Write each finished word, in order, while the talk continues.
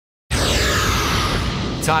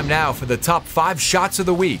Time now for the top 5 shots of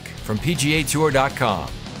the week from PGA TOUR.com.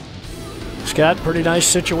 Scott, pretty nice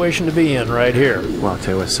situation to be in right here. Well, I'll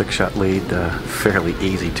tell you what, 6-shot lead, fairly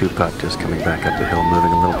easy 2-putt, just coming back up the hill,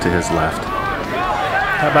 moving a little to his left.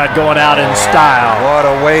 How about going out in style? What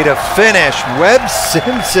a way to finish. Webb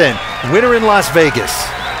Simpson, winner in Las Vegas.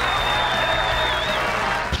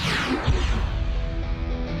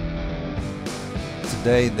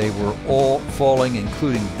 Today they were all falling,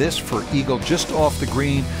 including this for eagle just off the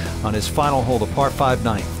green on his final hole, the par 5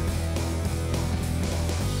 ninth.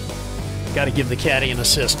 Got to give the caddy an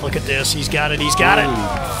assist. Look at this. He's got it. He's got it.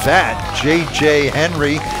 That J.J.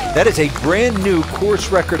 Henry. That is a brand new course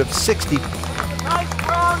record of 60.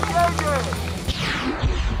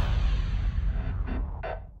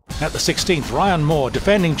 At the 16th, Ryan Moore,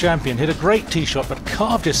 defending champion, hit a great tee shot but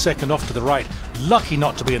carved his second off to the right. Lucky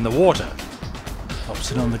not to be in the water.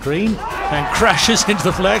 Pops it on the green and crashes into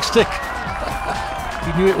the flagstick.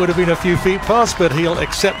 He knew it would have been a few feet past, but he'll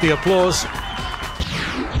accept the applause.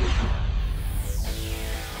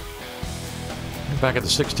 Back at the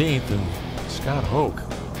 16th, and Scott Hoch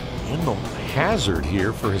in the hazard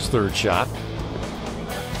here for his third shot.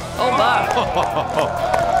 Oh my!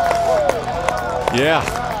 Yeah.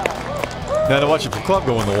 Now to watch it for club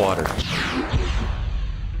go in the water.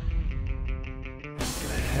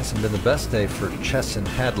 Hasn't been the best day for Chesson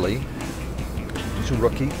Hadley. He's a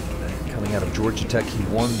rookie coming out of Georgia Tech. He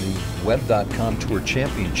won the Webb.com Tour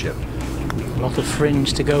Championship. A lot of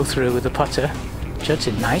fringe to go through with the putter. Judged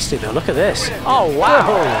it nicely though. Look at this. Oh wow!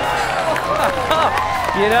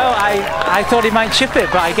 You know, I thought he might chip it,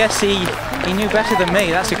 but I guess he knew better than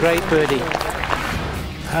me. That's a great birdie.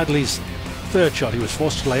 Hadley's third shot, he was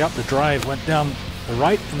forced to lay up. The drive went down the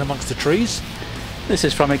right and amongst the trees. This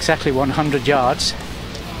is from exactly 100 yards.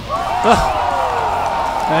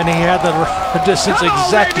 Oh. And he had the distance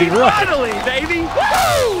exactly right. Finally, baby!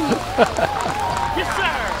 Woo! Yes,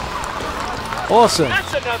 sir! Awesome.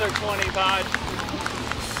 That's another 25.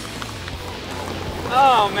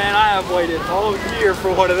 Oh man, I have waited all year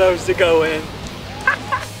for one of those to go in.